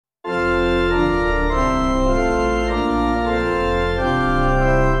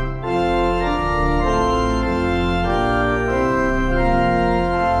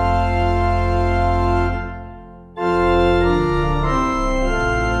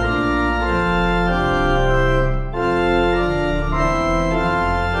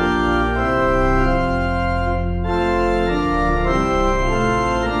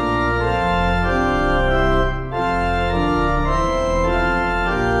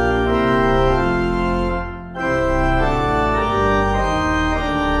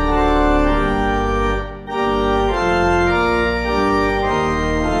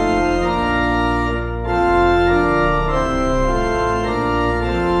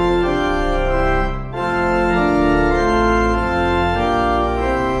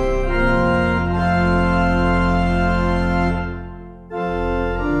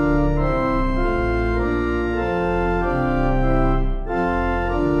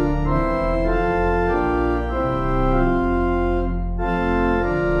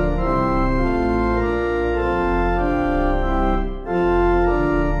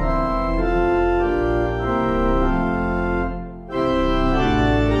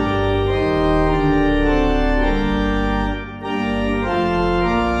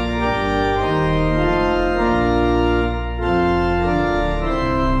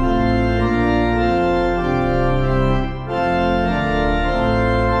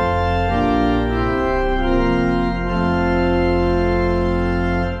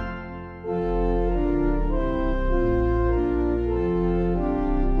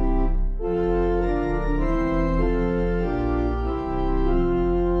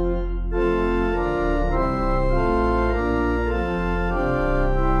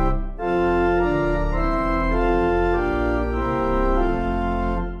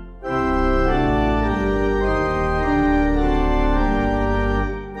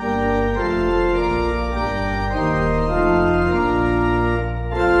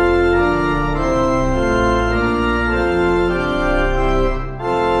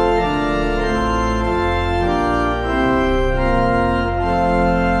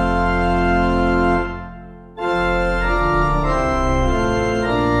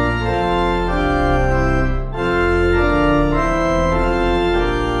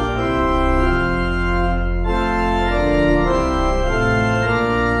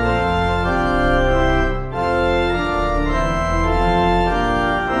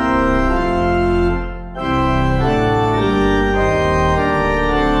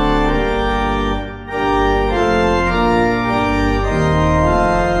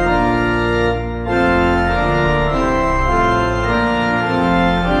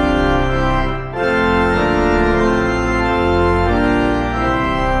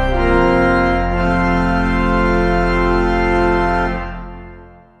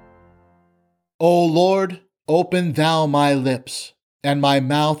O Lord, open thou my lips, and my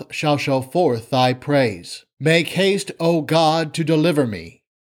mouth shall show forth thy praise. Make haste, O God, to deliver me.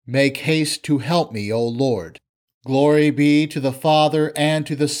 Make haste to help me, O Lord. Glory be to the Father, and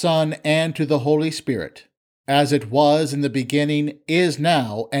to the Son, and to the Holy Spirit, as it was in the beginning, is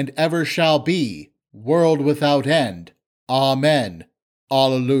now, and ever shall be, world without end. Amen.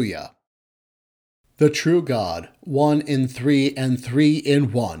 Alleluia. The true God, one in three and three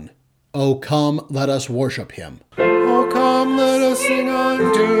in one. O come, let us worship him. O come, let us sing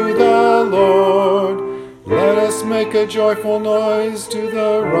unto the Lord. Let us make a joyful noise to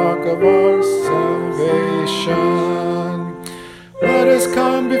the rock of our salvation. Let us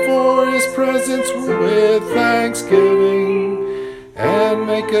come before his presence with thanksgiving, and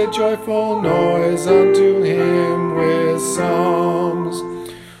make a joyful noise unto him with psalms.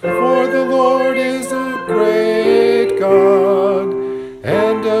 For the Lord is a great God,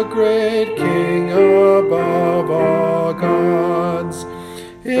 and a great King above all gods.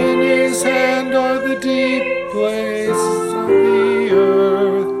 In his hand are the deep places of the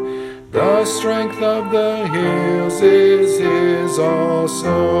earth. The strength of the hills is his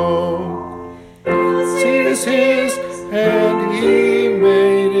also. Sea is his, and he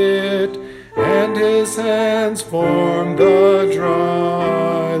made it, and his hands formed the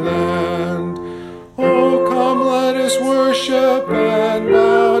dry land. Oh, come, let us worship and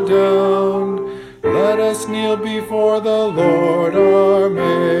bow down. Let us kneel before the Lord our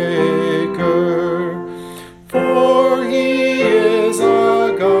Maker. For he is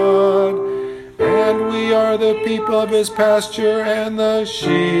our God, and we are the people of his pasture and the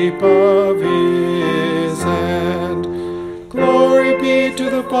sheep of his hand. Glory be to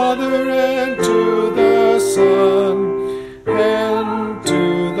the Father, and to the Son, and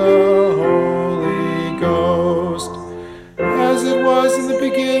to the Holy Ghost, as it was in the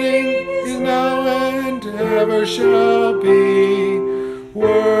beginning, is now, and ever shall be,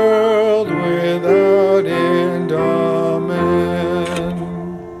 world without end. Amen.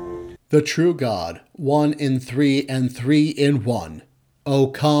 The true God, one in three and three in one. O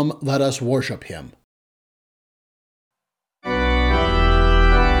come, let us worship him.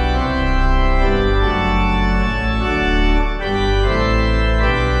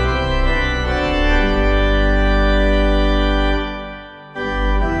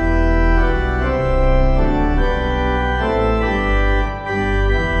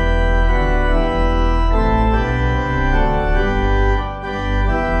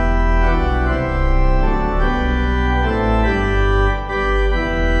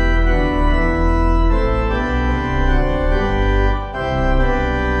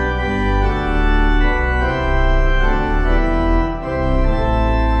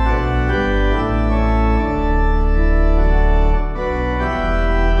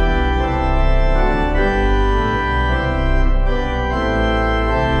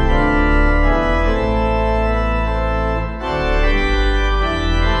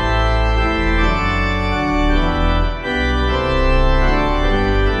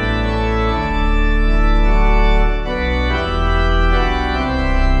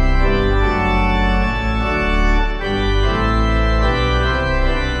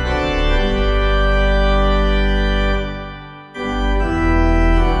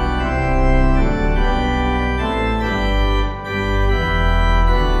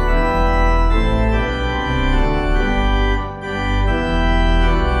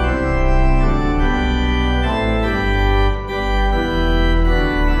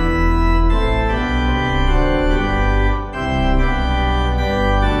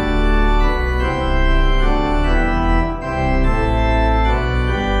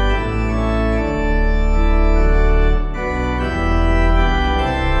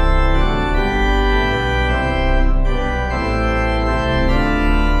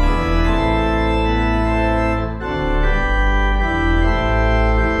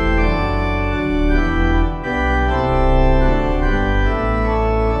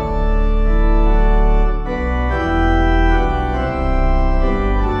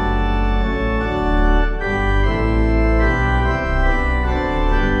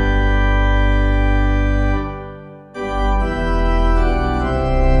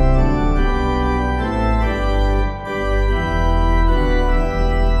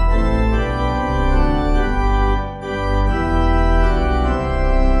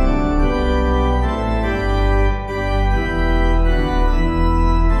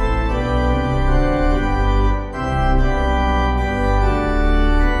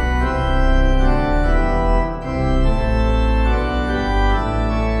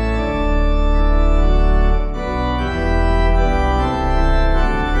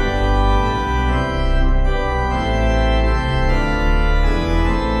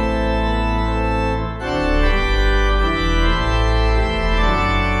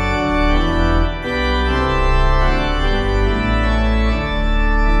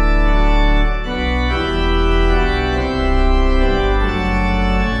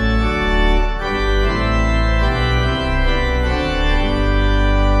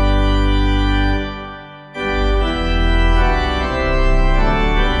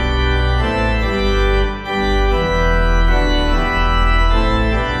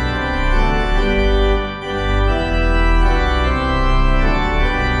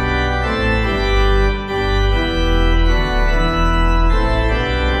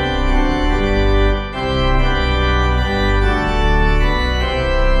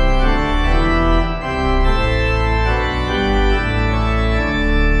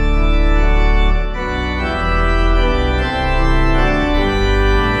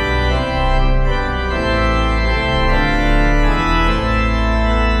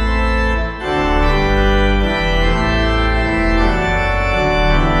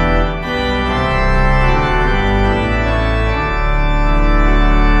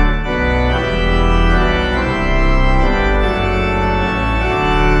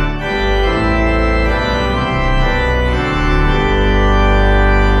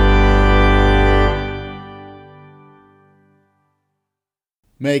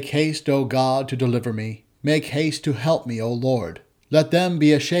 Make haste, O God, to deliver me. Make haste to help me, O Lord. Let them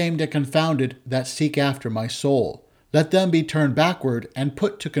be ashamed and confounded that seek after my soul. Let them be turned backward and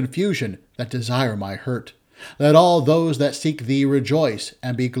put to confusion that desire my hurt. Let all those that seek thee rejoice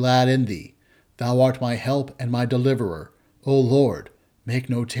and be glad in thee. Thou art my help and my deliverer. O Lord, make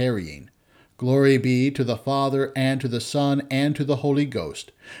no tarrying. Glory be to the Father, and to the Son, and to the Holy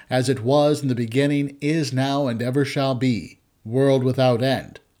Ghost, as it was in the beginning, is now, and ever shall be, world without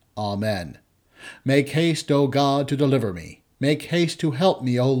end. Amen. Make haste, O God, to deliver me. Make haste to help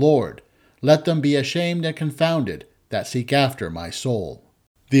me, O Lord. Let them be ashamed and confounded that seek after my soul.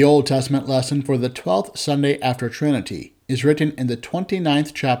 The Old Testament lesson for the 12th Sunday after Trinity is written in the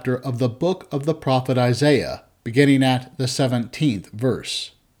 29th chapter of the book of the prophet Isaiah, beginning at the 17th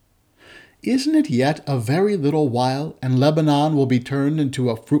verse. Isn't it yet a very little while, and Lebanon will be turned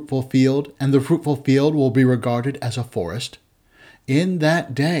into a fruitful field, and the fruitful field will be regarded as a forest? In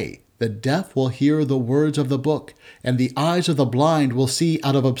that day the deaf will hear the words of the book, and the eyes of the blind will see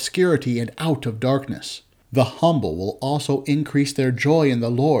out of obscurity and out of darkness. The humble will also increase their joy in the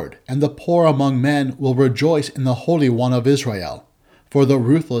Lord, and the poor among men will rejoice in the Holy One of Israel. For the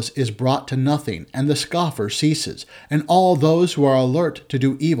ruthless is brought to nothing, and the scoffer ceases, and all those who are alert to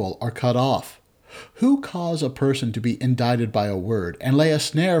do evil are cut off. Who cause a person to be indicted by a word, and lay a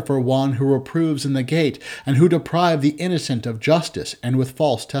snare for one who reproves in the gate, and who deprive the innocent of justice, and with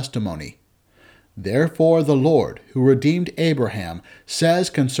false testimony? Therefore the Lord, who redeemed Abraham, says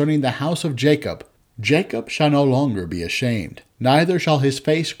concerning the house of Jacob, Jacob shall no longer be ashamed, neither shall his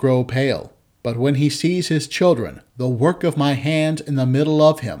face grow pale. But when he sees his children, the work of my hands in the middle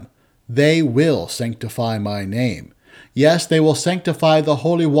of him, they will sanctify my name. Yes, they will sanctify the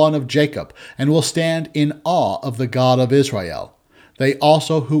Holy One of Jacob, and will stand in awe of the God of Israel. They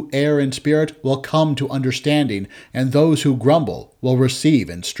also who err in spirit will come to understanding, and those who grumble will receive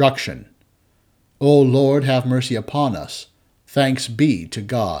instruction. O Lord, have mercy upon us. Thanks be to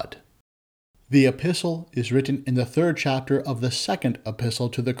God. The epistle is written in the 3rd chapter of the 2nd epistle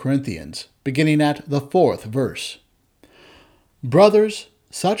to the Corinthians, beginning at the 4th verse. Brothers,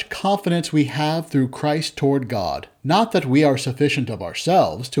 such confidence we have through Christ toward God, not that we are sufficient of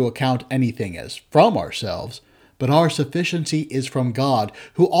ourselves to account anything as from ourselves, but our sufficiency is from God,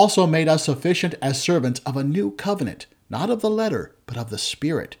 who also made us sufficient as servants of a new covenant, not of the letter, but of the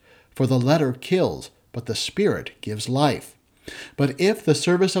Spirit. For the letter kills, but the Spirit gives life. But if the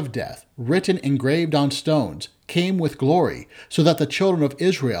service of death, written engraved on stones, came with glory, so that the children of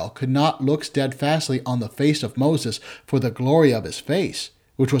Israel could not look steadfastly on the face of Moses for the glory of his face,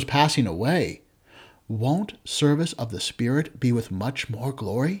 which was passing away, won't service of the Spirit be with much more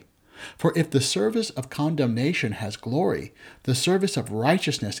glory? For if the service of condemnation has glory, the service of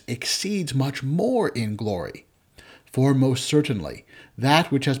righteousness exceeds much more in glory. For most certainly, that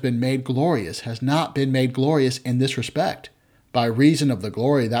which has been made glorious has not been made glorious in this respect, by reason of the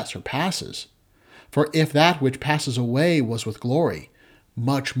glory that surpasses. For if that which passes away was with glory,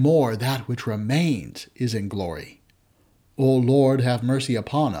 much more that which remains is in glory. O Lord, have mercy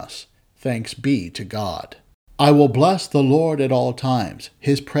upon us. Thanks be to God. I will bless the Lord at all times.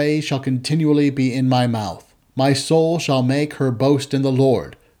 His praise shall continually be in my mouth. My soul shall make her boast in the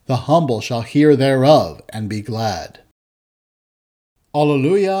Lord. The humble shall hear thereof and be glad.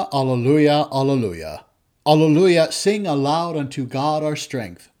 Alleluia, alleluia, alleluia. Alleluia, sing aloud unto God our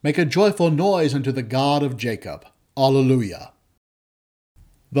strength. Make a joyful noise unto the God of Jacob. Alleluia.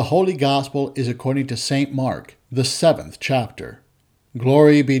 The Holy Gospel is according to St. Mark, the 7th chapter.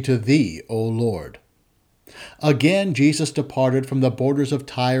 Glory be to thee, O Lord. Again Jesus departed from the borders of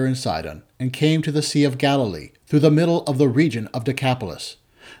Tyre and Sidon, and came to the Sea of Galilee, through the middle of the region of Decapolis.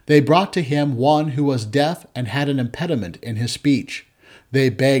 They brought to him one who was deaf and had an impediment in his speech. They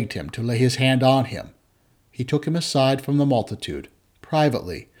begged him to lay his hand on him. He took him aside from the multitude,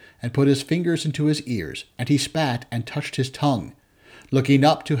 privately, and put his fingers into his ears, and he spat and touched his tongue. Looking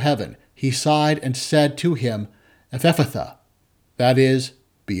up to heaven, he sighed and said to him, Ephphatha, that is,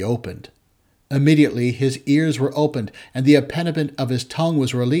 be opened. Immediately his ears were opened, and the impediment of his tongue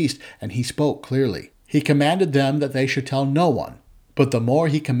was released, and he spoke clearly. He commanded them that they should tell no one. But the more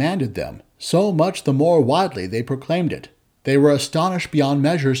he commanded them, so much the more widely they proclaimed it. They were astonished beyond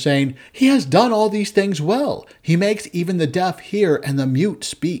measure, saying, He has done all these things well. He makes even the deaf hear and the mute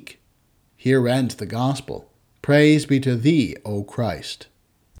speak. Here ends the gospel. Praise be to thee, O Christ.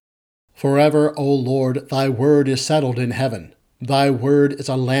 Forever, O Lord, thy word is settled in heaven. Thy word is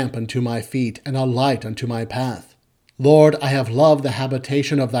a lamp unto my feet and a light unto my path. Lord, I have loved the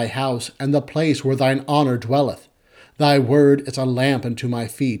habitation of thy house and the place where thine honor dwelleth. Thy word is a lamp unto my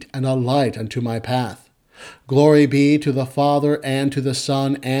feet and a light unto my path. Glory be to the Father, and to the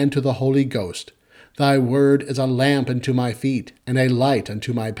Son, and to the Holy Ghost. Thy word is a lamp unto my feet, and a light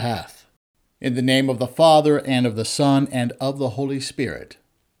unto my path. In the name of the Father, and of the Son, and of the Holy Spirit.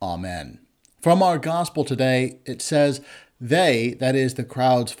 Amen. From our gospel today, it says, They, that is, the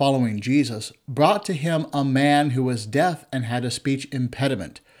crowds following Jesus, brought to him a man who was deaf and had a speech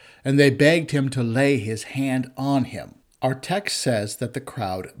impediment, and they begged him to lay his hand on him. Our text says that the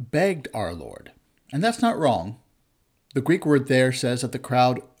crowd begged our Lord, and that's not wrong. The Greek word there says that the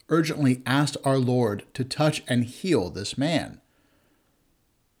crowd urgently asked our Lord to touch and heal this man.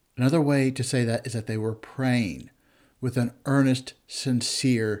 Another way to say that is that they were praying with an earnest,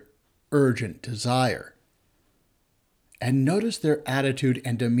 sincere, urgent desire. And notice their attitude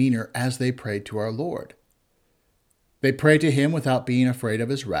and demeanor as they prayed to our Lord. They pray to him without being afraid of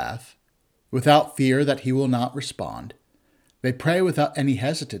his wrath, without fear that he will not respond. They pray without any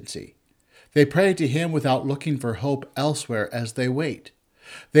hesitancy. They pray to him without looking for hope elsewhere as they wait.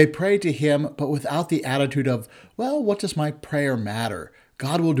 They pray to him, but without the attitude of, well, what does my prayer matter?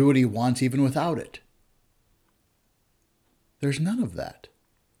 God will do what he wants even without it. There's none of that.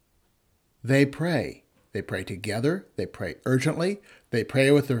 They pray. They pray together. They pray urgently. They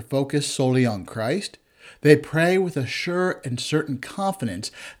pray with their focus solely on Christ. They pray with a sure and certain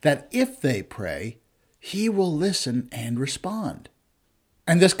confidence that if they pray, he will listen and respond.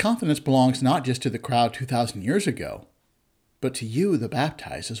 And this confidence belongs not just to the crowd 2,000 years ago, but to you, the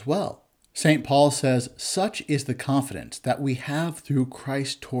baptized, as well. St. Paul says, Such is the confidence that we have through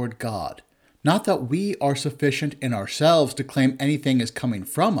Christ toward God. Not that we are sufficient in ourselves to claim anything is coming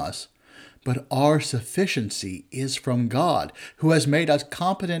from us, but our sufficiency is from God, who has made us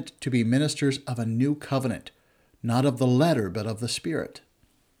competent to be ministers of a new covenant, not of the letter, but of the Spirit.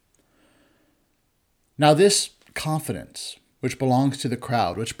 Now this confidence, which belongs to the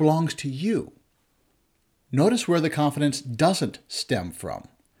crowd, which belongs to you, notice where the confidence doesn't stem from.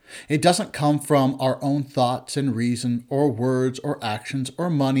 It doesn't come from our own thoughts and reason, or words, or actions, or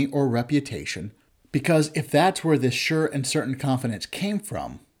money, or reputation, because if that's where this sure and certain confidence came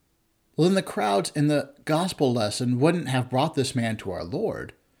from, well, then the crowds in the gospel lesson wouldn't have brought this man to our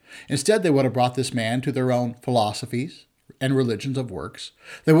Lord. Instead, they would have brought this man to their own philosophies and religions of works.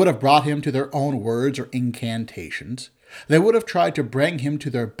 They would have brought him to their own words or incantations. They would have tried to bring him to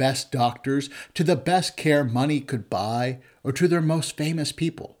their best doctors, to the best care money could buy, or to their most famous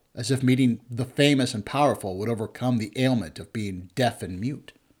people, as if meeting the famous and powerful would overcome the ailment of being deaf and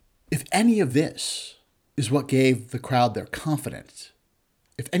mute. If any of this is what gave the crowd their confidence,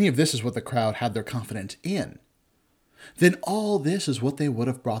 if any of this is what the crowd had their confidence in, then all this is what they would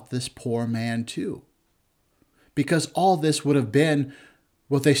have brought this poor man to. Because all this would have been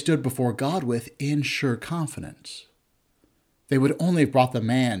what they stood before God with in sure confidence. They would only have brought the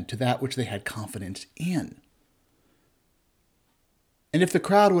man to that which they had confidence in. And if the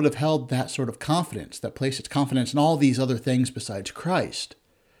crowd would have held that sort of confidence, that placed its confidence in all these other things besides Christ,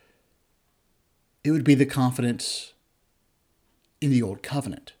 it would be the confidence in the Old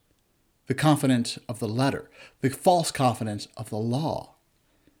Covenant, the confidence of the letter, the false confidence of the law.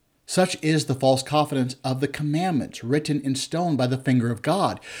 Such is the false confidence of the commandments written in stone by the finger of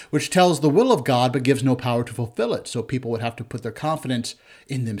God, which tells the will of God but gives no power to fulfill it, so people would have to put their confidence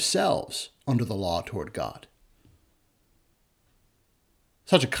in themselves under the law toward God.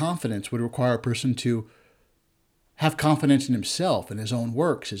 Such a confidence would require a person to have confidence in himself, in his own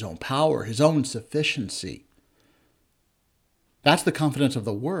works, his own power, his own sufficiency. That's the confidence of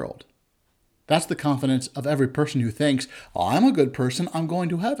the world. That's the confidence of every person who thinks, oh, I'm a good person, I'm going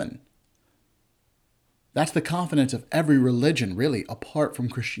to heaven. That's the confidence of every religion, really, apart from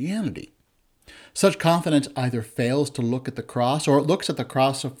Christianity. Such confidence either fails to look at the cross, or it looks at the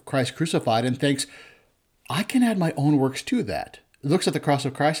cross of Christ crucified and thinks, I can add my own works to that. It looks at the cross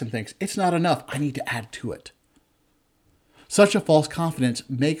of Christ and thinks, it's not enough, I need to add to it. Such a false confidence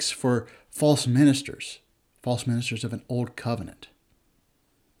makes for false ministers of an old covenant.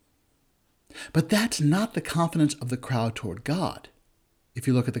 But that's not the confidence of the crowd toward God, if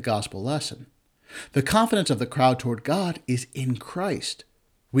you look at the gospel lesson. The confidence of the crowd toward God is in Christ.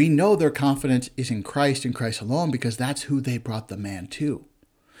 We know their confidence is in Christ and Christ alone because that's who they brought the man to.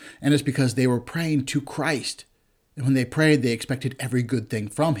 And it's because they were praying to Christ. And when they prayed, they expected every good thing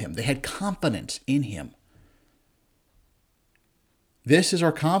from him. They had confidence in him. This is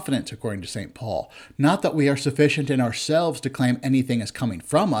our confidence, according to St. Paul. Not that we are sufficient in ourselves to claim anything is coming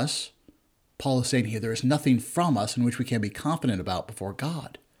from us. Paul is saying here there is nothing from us in which we can be confident about before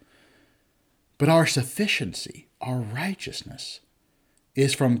God. But our sufficiency, our righteousness,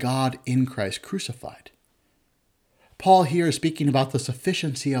 is from God in Christ crucified. Paul here is speaking about the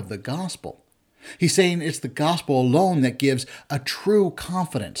sufficiency of the gospel. He's saying it's the gospel alone that gives a true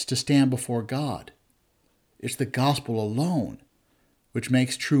confidence to stand before God. It's the gospel alone which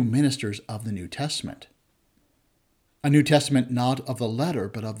makes true ministers of the New Testament. A New Testament not of the letter,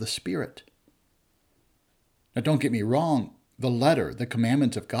 but of the Spirit. Now, don't get me wrong, the letter, the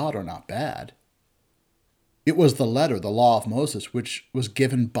commandments of God are not bad. It was the letter, the law of Moses, which was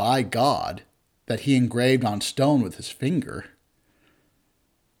given by God, that he engraved on stone with his finger.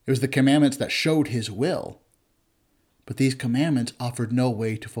 It was the commandments that showed his will. But these commandments offered no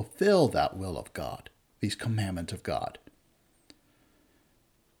way to fulfill that will of God, these commandments of God.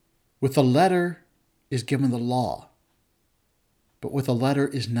 With the letter is given the law, but with the letter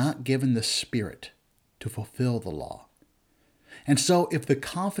is not given the Spirit to fulfill the law. And so if the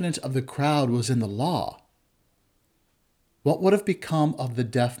confidence of the crowd was in the law, what would have become of the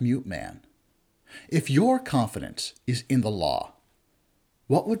deaf-mute man? If your confidence is in the law,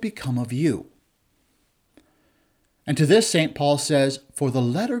 what would become of you? And to this St. Paul says, "For the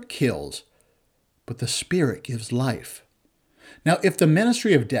letter kills, but the Spirit gives life." Now, if the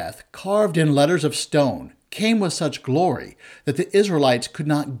ministry of death, carved in letters of stone, came with such glory that the Israelites could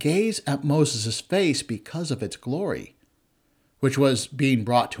not gaze at Moses' face because of its glory, which was being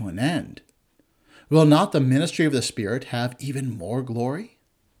brought to an end, will not the ministry of the Spirit have even more glory?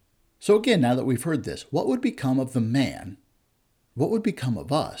 So again, now that we've heard this, what would become of the man? What would become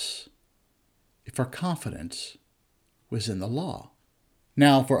of us if our confidence was in the law?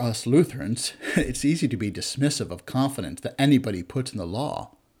 Now, for us Lutherans, it's easy to be dismissive of confidence that anybody puts in the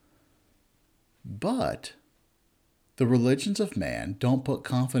law. But the religions of man don't put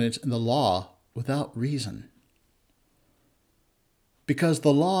confidence in the law without reason. Because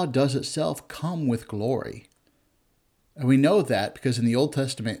the law does itself come with glory. And we know that because in the Old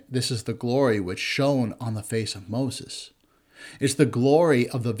Testament, this is the glory which shone on the face of Moses. It's the glory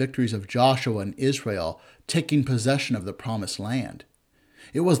of the victories of Joshua and Israel taking possession of the promised land.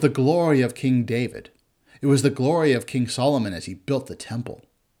 It was the glory of King David. It was the glory of King Solomon as he built the temple.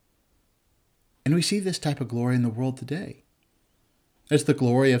 And we see this type of glory in the world today. It's the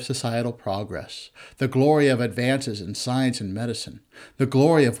glory of societal progress, the glory of advances in science and medicine, the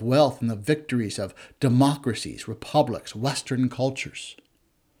glory of wealth and the victories of democracies, republics, Western cultures.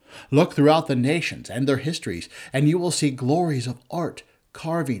 Look throughout the nations and their histories, and you will see glories of art,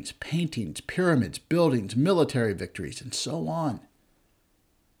 carvings, paintings, pyramids, buildings, military victories, and so on.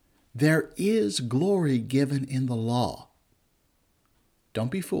 There is glory given in the law.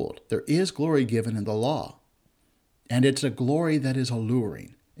 Don't be fooled. There is glory given in the law. And it's a glory that is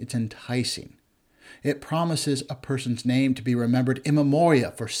alluring. It's enticing. It promises a person's name to be remembered in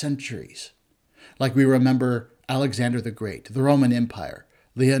memoria for centuries. Like we remember Alexander the Great, the Roman Empire,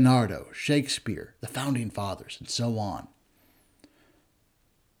 Leonardo, Shakespeare, the Founding Fathers, and so on.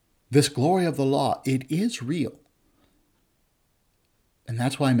 This glory of the law, it is real. And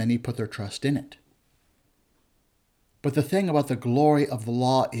that's why many put their trust in it. But the thing about the glory of the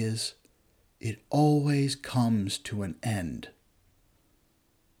law is it always comes to an end.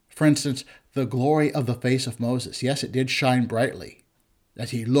 For instance, the glory of the face of Moses, yes, it did shine brightly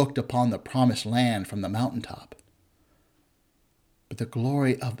as he looked upon the promised land from the mountaintop. But the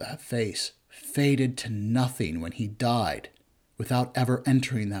glory of that face faded to nothing when he died without ever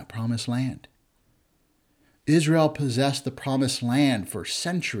entering that promised land. Israel possessed the promised land for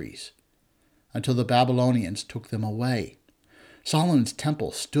centuries until the Babylonians took them away. Solomon's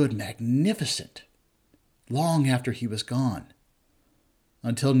temple stood magnificent long after he was gone,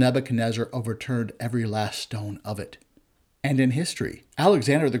 until Nebuchadnezzar overturned every last stone of it. And in history,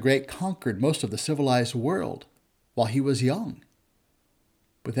 Alexander the Great conquered most of the civilized world while he was young.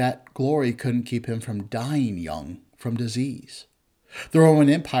 But that glory couldn't keep him from dying young from disease. The Roman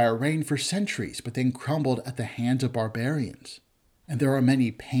Empire reigned for centuries, but then crumbled at the hands of barbarians. And there are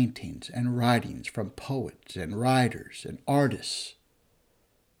many paintings and writings from poets and writers and artists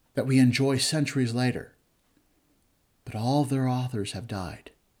that we enjoy centuries later. But all of their authors have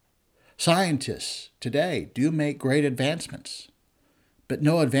died. Scientists today do make great advancements, but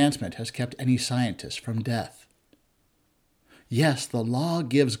no advancement has kept any scientist from death. Yes, the law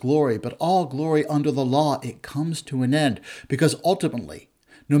gives glory, but all glory under the law, it comes to an end, because ultimately,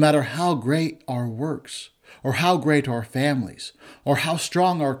 no matter how great our works, or how great our families, or how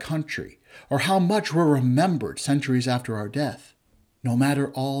strong our country, or how much we're remembered centuries after our death, no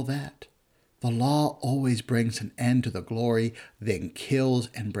matter all that, the law always brings an end to the glory, then kills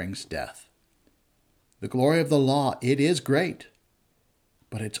and brings death. The glory of the law, it is great,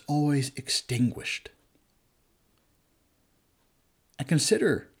 but it's always extinguished. And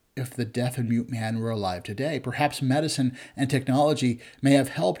consider if the deaf and mute man were alive today. Perhaps medicine and technology may have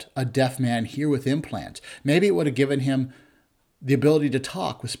helped a deaf man hear with implants. Maybe it would have given him the ability to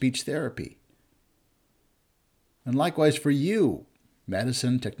talk with speech therapy. And likewise for you,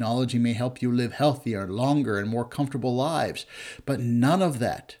 medicine, technology may help you live healthier, longer, and more comfortable lives. But none of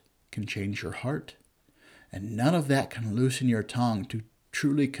that can change your heart. And none of that can loosen your tongue to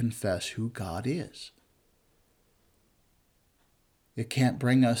truly confess who God is. It can't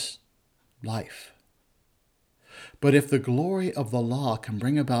bring us life. But if the glory of the law can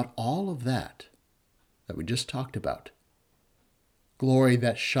bring about all of that we just talked about, glory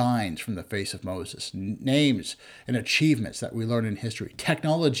that shines from the face of Moses, names and achievements that we learn in history,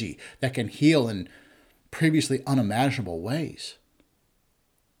 technology that can heal in previously unimaginable ways.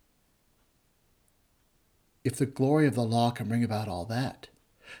 If the glory of the law can bring about all that,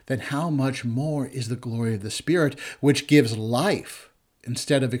 then how much more is the glory of the Spirit, which gives life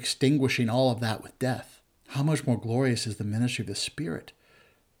instead of extinguishing all of that with death? How much more glorious is the ministry of the Spirit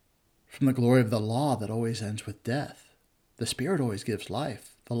from the glory of the law that always ends with death? The Spirit always gives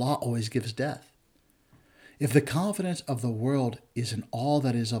life. The law always gives death. If the confidence of the world is in all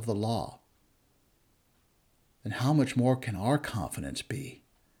that is of the law, then how much more can our confidence be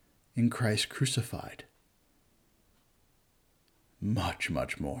in Christ crucified? Much,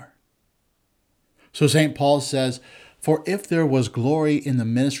 much more. So St. Paul says, "For if there was glory in the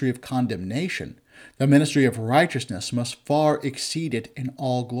ministry of condemnation, the ministry of righteousness must far exceed it in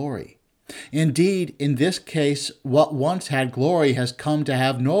all glory. Indeed, in this case, what once had glory has come to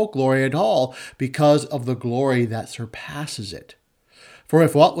have no glory at all because of the glory that surpasses it. For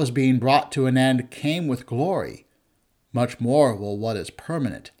if what was being brought to an end came with glory, much more will what is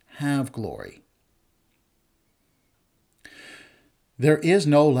permanent have glory." There is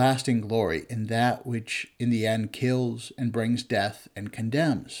no lasting glory in that which in the end kills and brings death and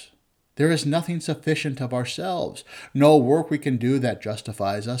condemns. There is nothing sufficient of ourselves, no work we can do that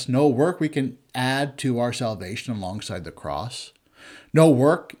justifies us, no work we can add to our salvation alongside the cross, no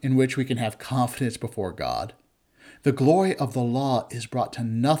work in which we can have confidence before God. The glory of the law is brought to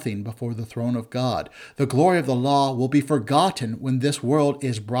nothing before the throne of God. The glory of the law will be forgotten when this world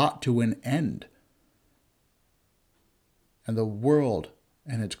is brought to an end. And the world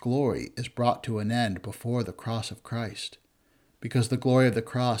and its glory is brought to an end before the cross of Christ, because the glory of the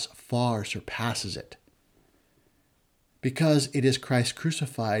cross far surpasses it. Because it is Christ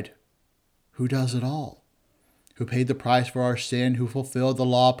crucified who does it all, who paid the price for our sin, who fulfilled the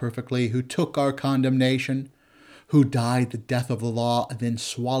law perfectly, who took our condemnation, who died the death of the law and then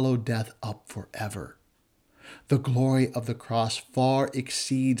swallowed death up forever. The glory of the cross far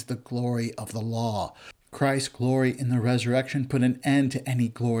exceeds the glory of the law. Christ's glory in the resurrection put an end to any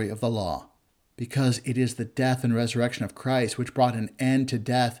glory of the law, because it is the death and resurrection of Christ which brought an end to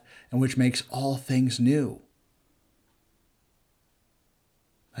death and which makes all things new.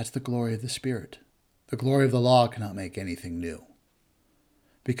 That's the glory of the Spirit. The glory of the law cannot make anything new,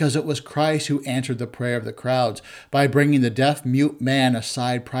 because it was Christ who answered the prayer of the crowds by bringing the deaf-mute man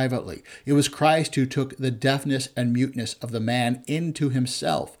aside privately. It was Christ who took the deafness and muteness of the man into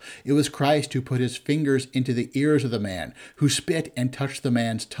himself. It was Christ who put his fingers into the ears of the man, who spit and touched the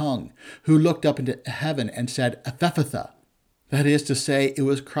man's tongue, who looked up into heaven and said, "Ephphatha." That is to say, it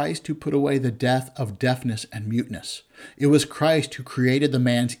was Christ who put away the death of deafness and muteness. It was Christ who created the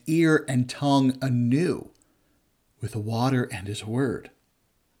man's ear and tongue anew with the water and his word,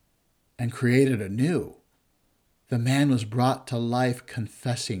 and created anew. The man was brought to life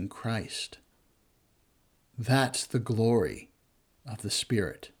confessing Christ. That's the glory of the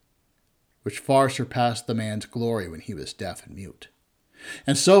Spirit, which far surpassed the man's glory when he was deaf and mute.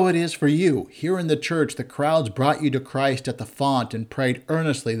 And so it is for you. Here in the church, the crowds brought you to Christ at the font and prayed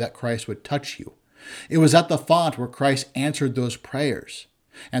earnestly that Christ would touch you. It was at the font where Christ answered those prayers,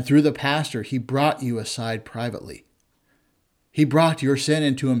 and through the pastor, he brought you aside privately. He brought your sin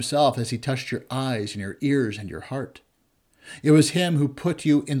into himself as he touched your eyes and your ears and your heart. It was him who put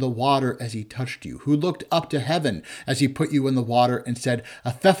you in the water as he touched you, who looked up to heaven as he put you in the water and said,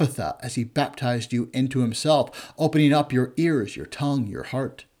 "Ephphatha," as he baptized you into himself, opening up your ears, your tongue, your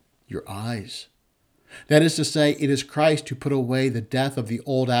heart, your eyes. That is to say, it is Christ who put away the death of the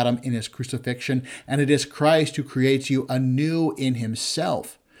old Adam in his crucifixion, and it is Christ who creates you anew in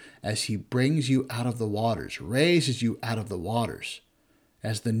himself as he brings you out of the waters, raises you out of the waters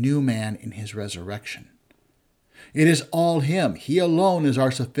as the new man in his resurrection. It is all him. He alone is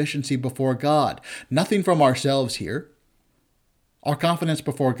our sufficiency before God. Nothing from ourselves here. Our confidence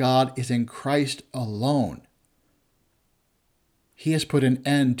before God is in Christ alone. He has put an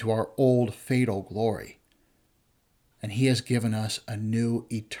end to our old fatal glory. and he has given us a new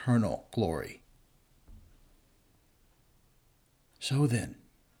eternal glory. So then,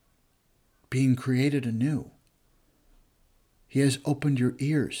 being created anew, he has opened your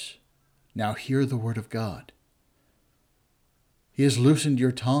ears. Now hear the word of God. He has loosened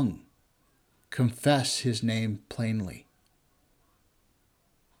your tongue. Confess his name plainly.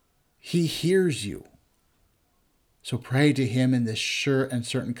 He hears you. So pray to him in this sure and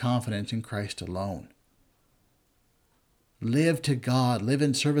certain confidence in Christ alone. Live to God. Live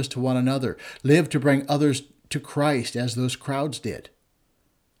in service to one another. Live to bring others to Christ as those crowds did,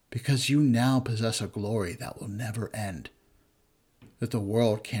 because you now possess a glory that will never end, that the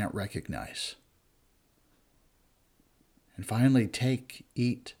world can't recognize. And finally, take,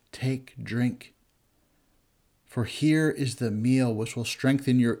 eat, take, drink. For here is the meal which will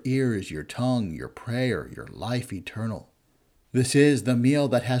strengthen your ears, your tongue, your prayer, your life eternal. This is the meal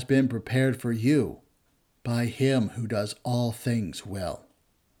that has been prepared for you by him who does all things well.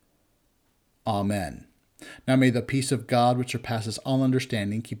 Amen. Now may the peace of God, which surpasses all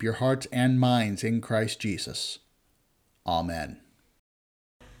understanding, keep your hearts and minds in Christ Jesus. Amen.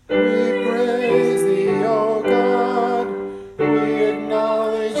 We praise thee, O God. We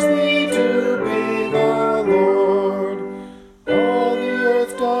acknowledge thee to be the Lord. All the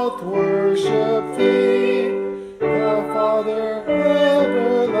earth doth worship thee, the Father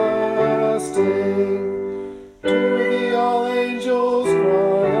everlasting. To thee all angels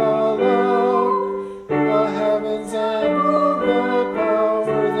cry aloud, the heavens and all the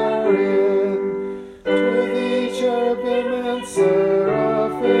power therein. To thee cherubim and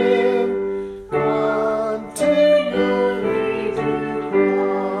seraphim continually do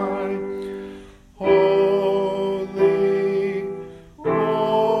cry, Holy,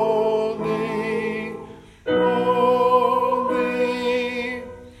 holy, holy,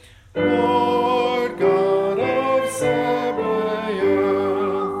 Lord God of Sabaoth.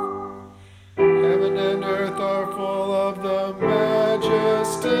 Heaven and earth are full of the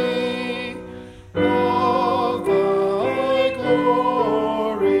majesty of thy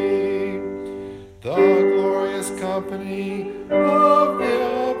glory. The glorious company of the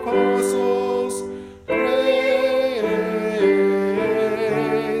apostles praise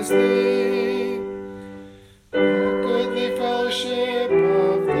thee. The goodly fellowship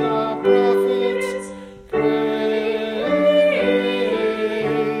of the prophets praise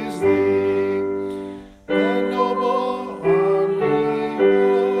thee. The noble armies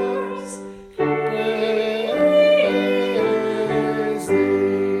praise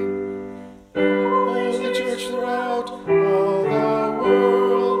thee. Holy Church throughout all the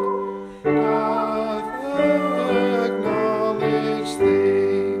world doth acknowledge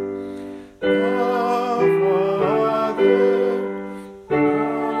thee. The Father,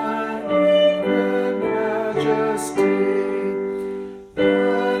 Son, and majesty,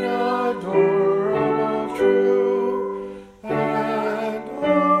 thine adorable, true, and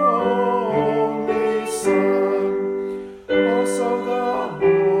only Son, also the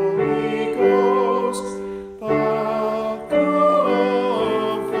Holy Ghost, the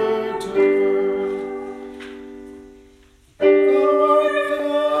Comforter. Thou art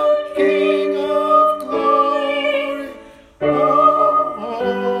the King of glory, O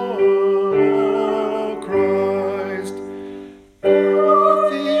Christ. Thou art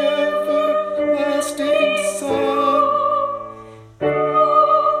the everlasting Son,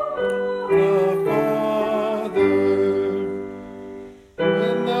 the Father.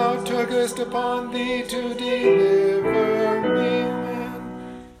 When thou tookest upon thee to deliver me,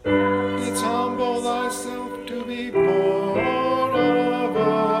 didst humble thyself to be born of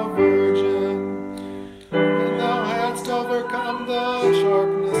a virgin. When thou hadst overcome the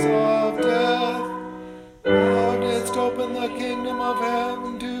sharpness of death, thou didst open the kingdom of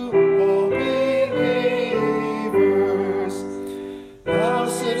heaven to all believers. Thou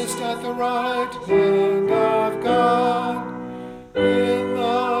sittest at the right hand of God, in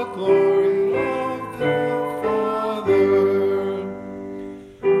the glory of the Father.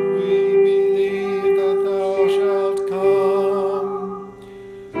 We believe that thou shalt come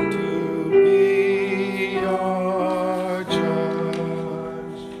to be our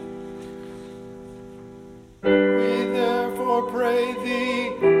judge. We therefore pray thee,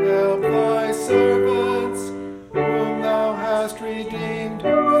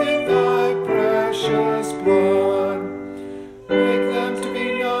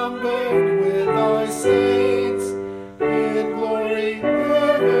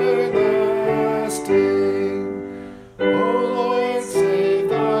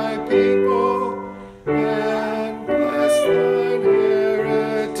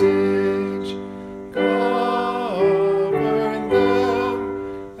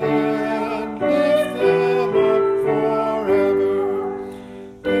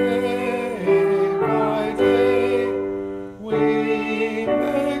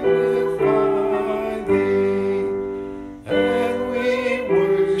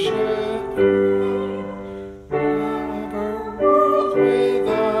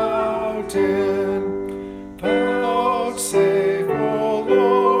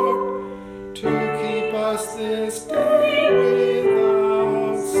 this day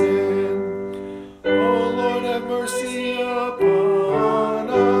without sin. O Lord, have mercy upon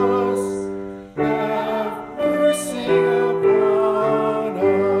us. Have mercy upon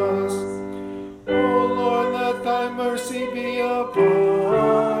us. O Lord, let thy mercy be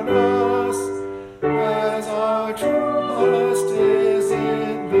upon us, as our trust is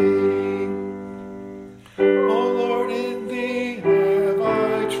in thee. O Lord, in thee have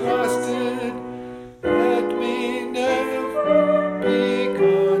I trusted. Let me never be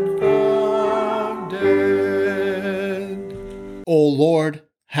confounded. O Lord,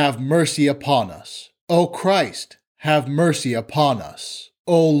 have mercy upon us. O Christ, have mercy upon us.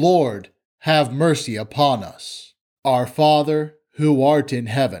 O Lord, have mercy upon us. Our Father, who art in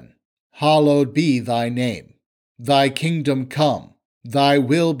heaven, hallowed be thy name. Thy kingdom come, thy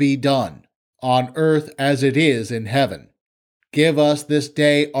will be done, on earth as it is in heaven. Give us this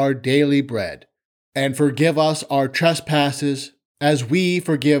day our daily bread, and forgive us our trespasses, as we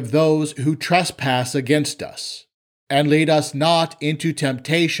forgive those who trespass against us. And lead us not into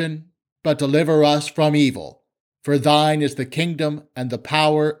temptation, but deliver us from evil. For thine is the kingdom, and the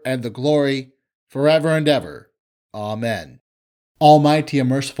power, and the glory, forever and ever. Amen. Almighty and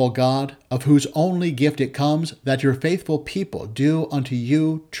merciful God, of whose only gift it comes that your faithful people do unto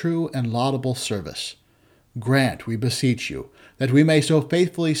you true and laudable service, grant, we beseech you, that we may so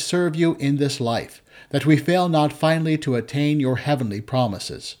faithfully serve you in this life, that we fail not finally to attain your heavenly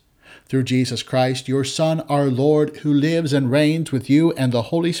promises. Through Jesus Christ, your Son, our Lord, who lives and reigns with you and the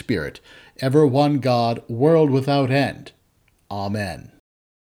Holy Spirit, ever one God, world without end. Amen.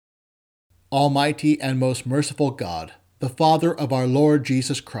 Almighty and most merciful God, the Father of our Lord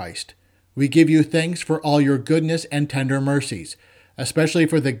Jesus Christ, we give you thanks for all your goodness and tender mercies, especially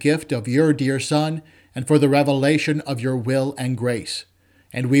for the gift of your dear Son, and for the revelation of your will and grace.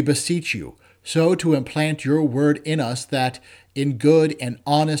 And we beseech you so to implant your word in us that, in good and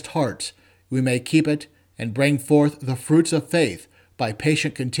honest hearts, we may keep it and bring forth the fruits of faith by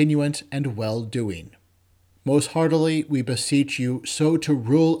patient continuance and well-doing. Most heartily we beseech you so to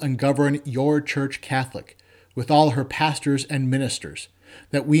rule and govern your Church Catholic, with all her pastors and ministers,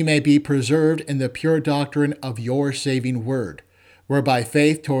 that we may be preserved in the pure doctrine of your saving word, whereby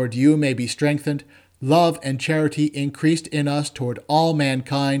faith toward you may be strengthened, love and charity increased in us toward all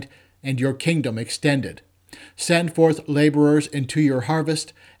mankind, and your kingdom extended. Send forth laborers into your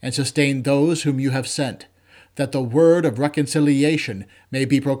harvest, and sustain those whom you have sent, that the word of reconciliation may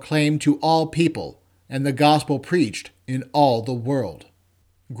be proclaimed to all people, and the gospel preached in all the world.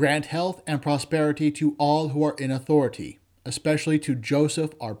 Grant health and prosperity to all who are in authority, especially to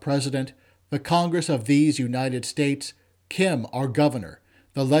Joseph, our President, the Congress of these United States, Kim, our Governor,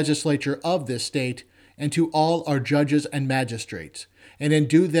 the legislature of this state, and to all our judges and magistrates, and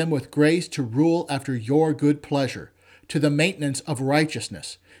endue them with grace to rule after your good pleasure, to the maintenance of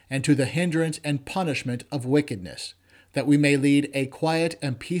righteousness, and to the hindrance and punishment of wickedness, that we may lead a quiet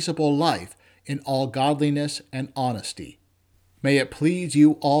and peaceable life in all godliness and honesty. May it please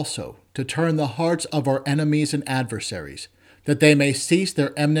you also to turn the hearts of our enemies and adversaries, that they may cease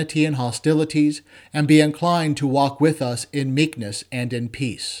their enmity and hostilities, and be inclined to walk with us in meekness and in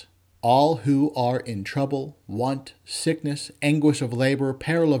peace. All who are in trouble, want, sickness, anguish of labor,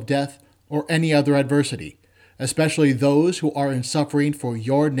 peril of death, or any other adversity, especially those who are in suffering for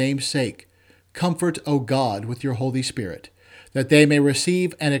your name's sake, comfort, O God, with your Holy Spirit, that they may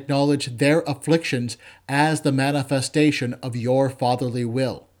receive and acknowledge their afflictions as the manifestation of your fatherly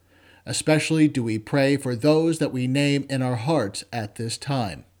will. Especially do we pray for those that we name in our hearts at this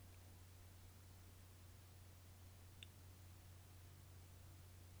time.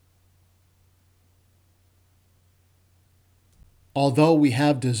 Although we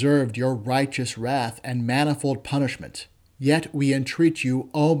have deserved your righteous wrath and manifold punishments, yet we entreat you,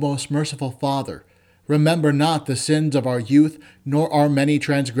 O most merciful Father, remember not the sins of our youth, nor our many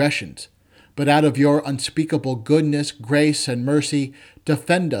transgressions, but out of your unspeakable goodness, grace, and mercy,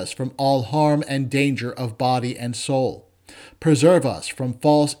 defend us from all harm and danger of body and soul. Preserve us from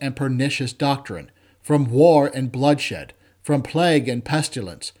false and pernicious doctrine, from war and bloodshed, from plague and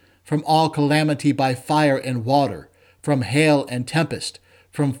pestilence, from all calamity by fire and water, from hail and tempest,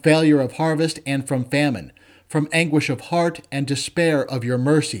 from failure of harvest and from famine, from anguish of heart and despair of your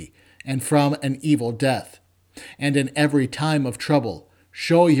mercy, and from an evil death. And in every time of trouble,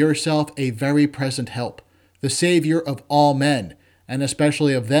 show yourself a very present help, the Savior of all men, and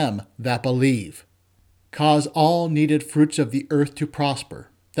especially of them that believe. Cause all needed fruits of the earth to prosper,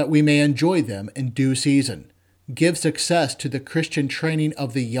 that we may enjoy them in due season. Give success to the Christian training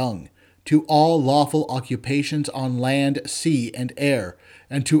of the young, to all lawful occupations on land, sea, and air,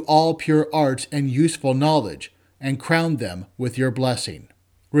 and to all pure arts and useful knowledge, and crown them with your blessing.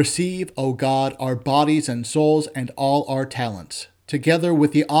 Receive, O God, our bodies and souls and all our talents, together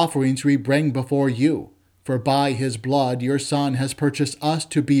with the offerings we bring before you. For by his blood your Son has purchased us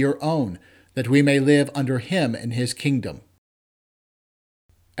to be your own, that we may live under him in his kingdom.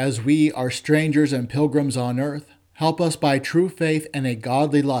 As we are strangers and pilgrims on earth, help us by true faith and a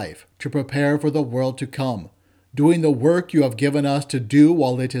godly life to prepare for the world to come, doing the work you have given us to do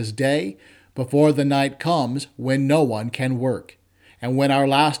while it is day, before the night comes when no one can work. And when our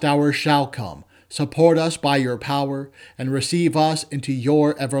last hour shall come, support us by your power and receive us into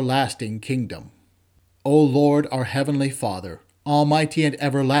your everlasting kingdom. O Lord, our heavenly Father, almighty and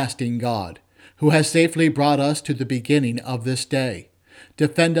everlasting God, who has safely brought us to the beginning of this day,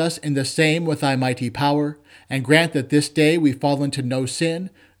 defend us in the same with thy mighty power, and grant that this day we fall into no sin,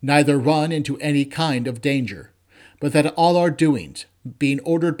 neither run into any kind of danger, but that all our doings, being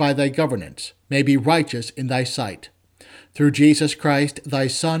ordered by thy governance, may be righteous in thy sight. Through Jesus Christ, thy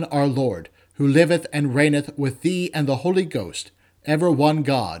Son, our Lord, who liveth and reigneth with thee and the Holy Ghost, ever one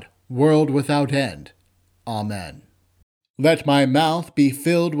God, world without end. Amen. Let my mouth be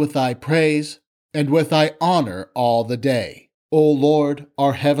filled with thy praise, and with thy honor all the day. O Lord,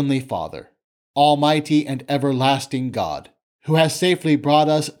 our heavenly Father, almighty and everlasting God, who has safely brought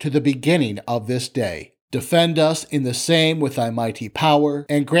us to the beginning of this day, defend us in the same with thy mighty power,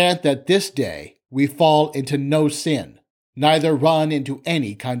 and grant that this day we fall into no sin, neither run into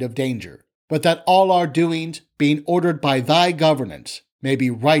any kind of danger, but that all our doings, being ordered by thy governance, may be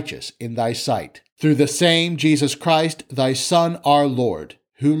righteous in thy sight. Through the same Jesus Christ, thy Son, our Lord,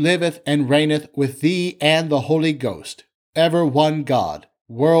 who liveth and reigneth with thee and the Holy Ghost, ever one God,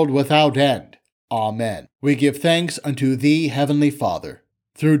 world without end. Amen. We give thanks unto thee, heavenly Father,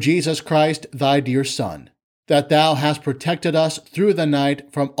 through Jesus Christ, thy dear Son, that thou hast protected us through the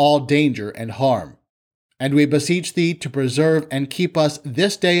night from all danger and harm. And we beseech thee to preserve and keep us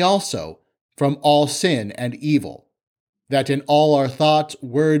this day also from all sin and evil, that in all our thoughts,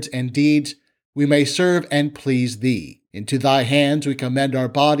 words, and deeds we may serve and please thee. Into thy hands we commend our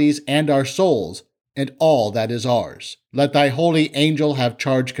bodies and our souls, and all that is ours. Let thy holy angel have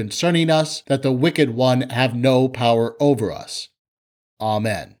charge concerning us, that the wicked one have no power over us.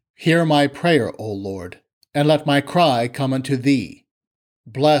 Amen. Hear my prayer, O Lord, and let my cry come unto thee.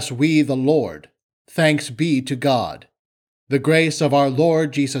 Bless we the Lord. Thanks be to God. The grace of our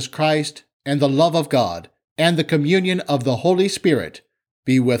Lord Jesus Christ, and the love of God, and the communion of the Holy Spirit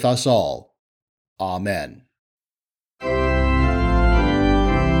be with us all. Amen.